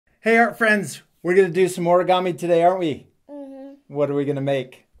Hey art friends, we're going to do some origami today, aren't we? Mm-hmm. What are we going to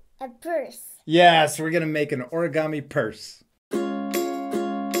make? A purse. Yes, we're going to make an origami purse.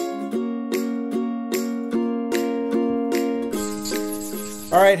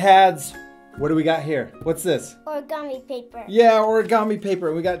 All right, Hads, what do we got here? What's this? Origami paper. Yeah, origami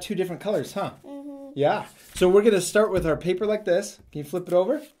paper. We got two different colors, huh? Mm-hmm. Yeah. So we're going to start with our paper like this. Can you flip it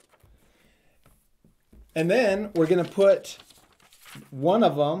over? And then we're going to put one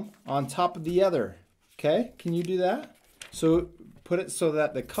of them on top of the other. Okay? Can you do that? So put it so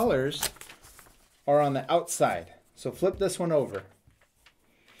that the colors are on the outside. So flip this one over.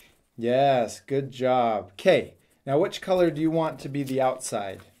 Yes, good job. Okay. Now which color do you want to be the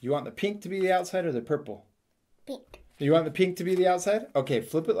outside? You want the pink to be the outside or the purple? Pink. You want the pink to be the outside? Okay,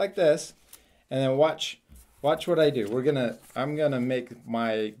 flip it like this. And then watch what I do. I'm gonna make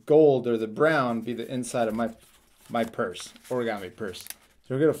my gold or the brown be the inside of my purse, origami purse.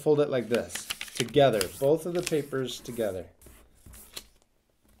 So we're gonna fold it like this, together, both of the papers together.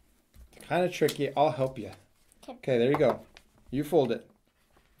 Kind of tricky, I'll help you. Okay, there you go. You fold it.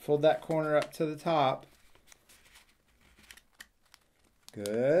 Fold that corner up to the top.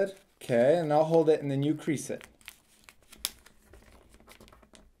 Good. Okay, and I'll hold it and then you crease it.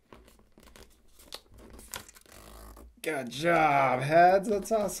 Good job, Hads.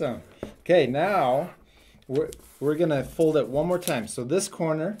 That's awesome. Okay, now we're going to fold it one more time. So this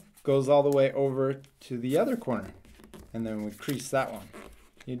corner goes all the way over to the other corner. And then we crease that one.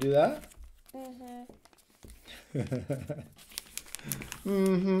 Can you do that?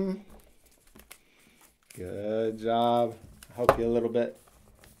 Mm-hmm. Good job. I'll help you a little bit.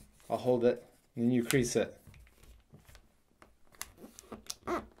 I'll hold it, and then you crease it.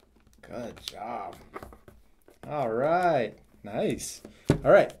 Good job. All right, nice.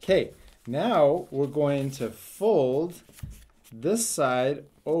 All right, okay. Now we're going to fold this side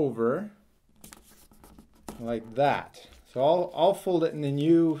over like that. So I'll fold it and then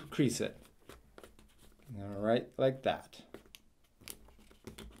you crease it. All right, like that.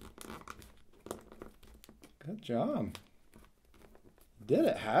 Good job. Did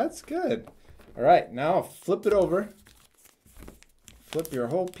it, Hads? Good. All right, now flip it over. Flip your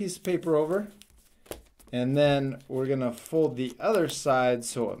whole piece of paper over. And then we're going to fold the other side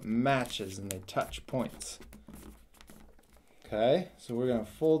so it matches and they touch points. Okay, so we're going to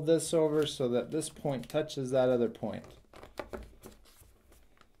fold this over so that this point touches that other point.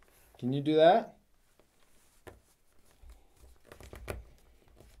 Can you do that?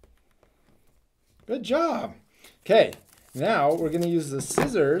 Good job. Okay, now we're going to use the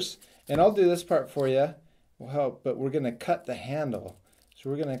scissors, and I'll do this part for you. Will help, but we're going to cut the handle. So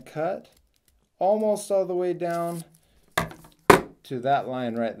we're going to cut almost all the way down to that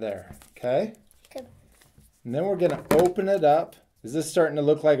line right there. Okay? Okay. And then we're going to open it up. Is this starting to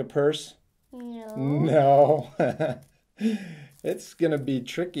look like a purse? No. No. It's going to be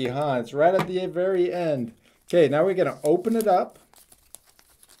tricky, huh? It's right at the very end. Okay, now we're going to open it up.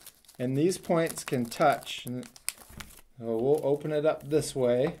 And these points can touch. So we'll open it up this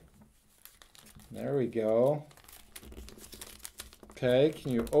way. There we go. Okay,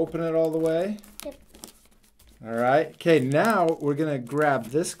 can you open it all the way? Yep. All right. Okay, now we're going to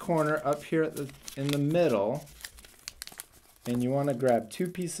grab this corner up here in the middle. And you want to grab two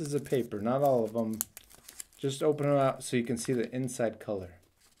pieces of paper, not all of them. Just open them out so you can see the inside color.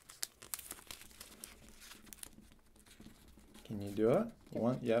 Can you do it?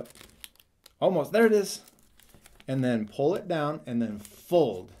 One, yep. Almost, there it is. And then pull it down and then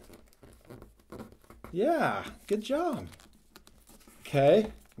fold. Yeah, good job. Okay,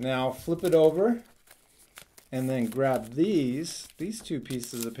 now flip it over and then grab these two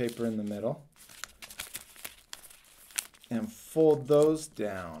pieces of paper in the middle and fold those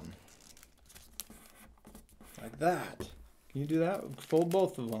down like that. Can you do that? Fold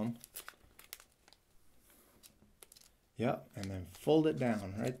both of them. Yep, and then fold it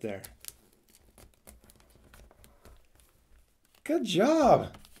down right there. Good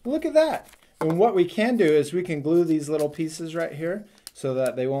job. Look at that. And what we can do is we can glue these little pieces right here so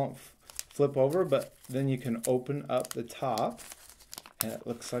that they won't flip over, but then you can open up the top and it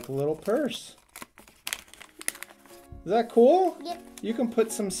looks like a little purse. Is that cool? Yep. You can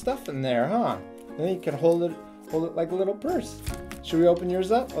put some stuff in there, huh? And then you can hold it like a little purse. Should we open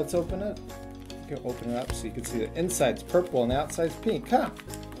yours up? Let's open it. You can open it up so you can see the inside's purple and the outside's pink, huh?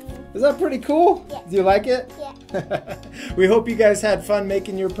 Is that pretty cool? Yeah. Do you like it? Yeah. We hope you guys had fun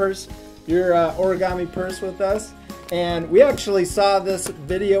making your purse, your origami purse with us. And we actually saw this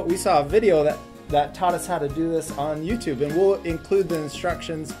video. We saw a video that taught us how to do this on YouTube, and we'll include the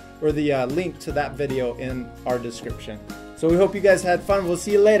instructions or the link to that video in our description. So we hope you guys had fun. We'll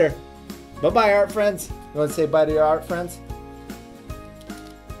see you later. Bye-bye, art friends. You want to say bye to your art friends?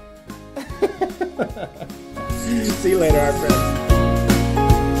 See you later, art friends.